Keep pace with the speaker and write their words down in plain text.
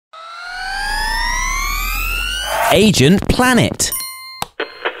Agent Planet.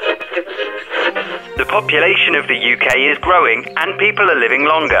 The population of the UK is growing and people are living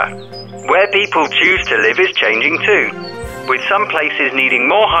longer. Where people choose to live is changing too, with some places needing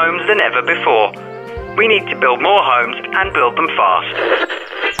more homes than ever before. We need to build more homes and build them fast.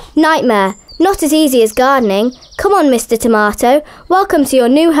 Nightmare. Not as easy as gardening. Come on, Mr. Tomato. Welcome to your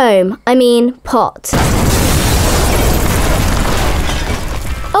new home. I mean, pot.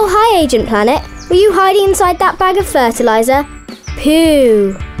 Oh, hi, Agent Planet. Were you hiding inside that bag of fertiliser?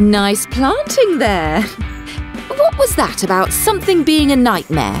 Pooh. Nice planting there. What was that about something being a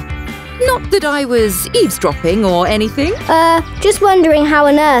nightmare? Not that I was eavesdropping or anything. Just wondering how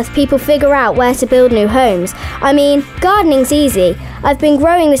on earth people figure out where to build new homes. I mean, gardening's easy. I've been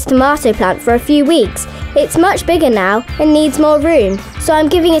growing this tomato plant for a few weeks. It's much bigger now and needs more room, so I'm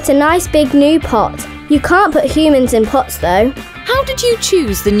giving it a nice big new pot. You can't put humans in pots though. How did you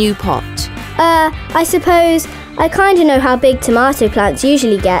choose the new pot? I suppose I kinda know how big tomato plants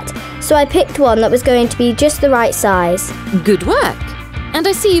usually get, so I picked one that was going to be just the right size. Good work. And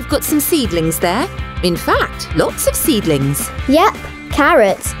I see you've got some seedlings there. In fact, lots of seedlings. Yep,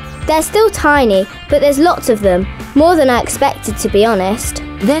 carrots. They're still tiny, but there's lots of them. More than I expected, to be honest.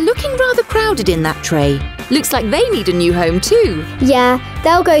 They're looking rather crowded in that tray. Looks like they need a new home too. Yeah,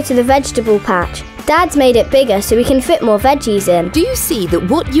 they'll go to the vegetable patch. Dad's made it bigger so we can fit more veggies in. Do you see that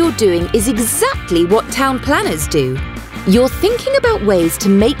what you're doing is exactly what town planners do? You're thinking about ways to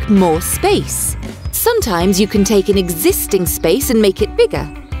make more space. Sometimes you can take an existing space and make it bigger.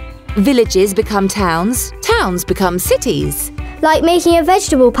 Villages become towns, towns become cities. Like making a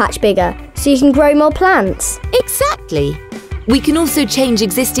vegetable patch bigger so you can grow more plants. Exactly. We can also change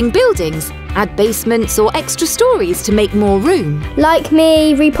existing buildings, add basements or extra stories to make more room. Like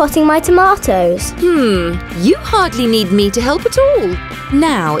me repotting my tomatoes. You hardly need me to help at all.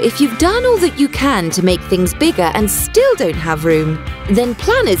 Now, if you've done all that you can to make things bigger and still don't have room, then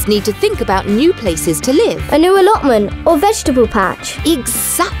planners need to think about new places to live. A new allotment or vegetable patch.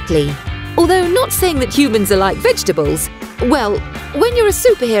 Exactly. Although not saying that humans are like vegetables. Well, when you're a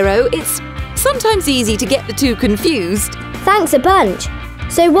superhero, it's sometimes easy to get the two confused. Thanks a bunch.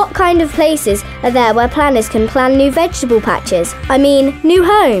 So what kind of places are there where planners can plan new vegetable patches? I mean, new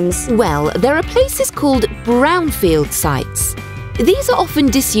homes? Well, there are places called brownfield sites. These are often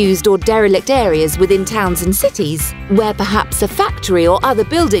disused or derelict areas within towns and cities, where perhaps a factory or other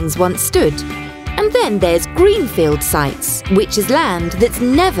buildings once stood. And then there's greenfield sites, which is land that's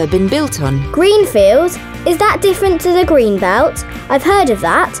never been built on. Greenfield? Is that different to the green belt? I've heard of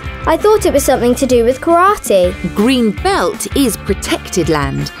that. I thought it was something to do with karate. Green belt is protected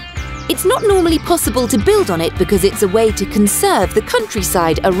land. It's not normally possible to build on it because it's a way to conserve the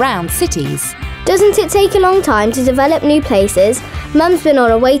countryside around cities. Doesn't it take a long time to develop new places? Mum's been on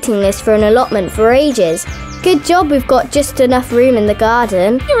a waiting list for an allotment for ages. Good job we've got just enough room in the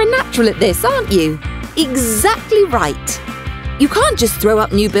garden. You're a natural at this, aren't you? Exactly right. You can't just throw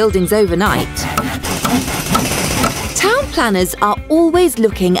up new buildings overnight. Town planners are always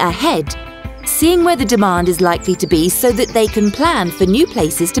looking ahead, seeing where the demand is likely to be so that they can plan for new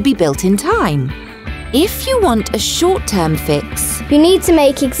places to be built in time. If you want a short-term fix, you need to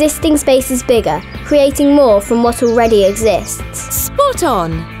make existing spaces bigger, creating more from what already exists. Spot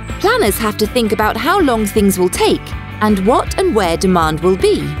on! Planners have to think about how long things will take and what and where demand will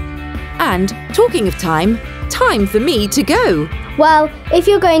be. And, talking of time, time for me to go. Well, if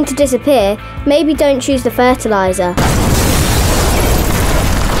you're going to disappear, maybe don't choose the fertiliser.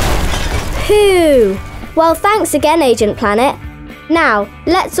 Pooh! Well, thanks again, Agent Planet. Now,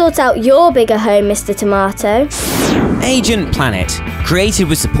 let's sort out your bigger home, Mr. Tomato. Agent Planet, created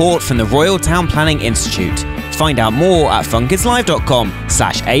with support from the Royal Town Planning Institute. Find out more at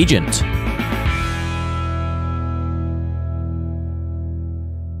funkidslive.com/agent.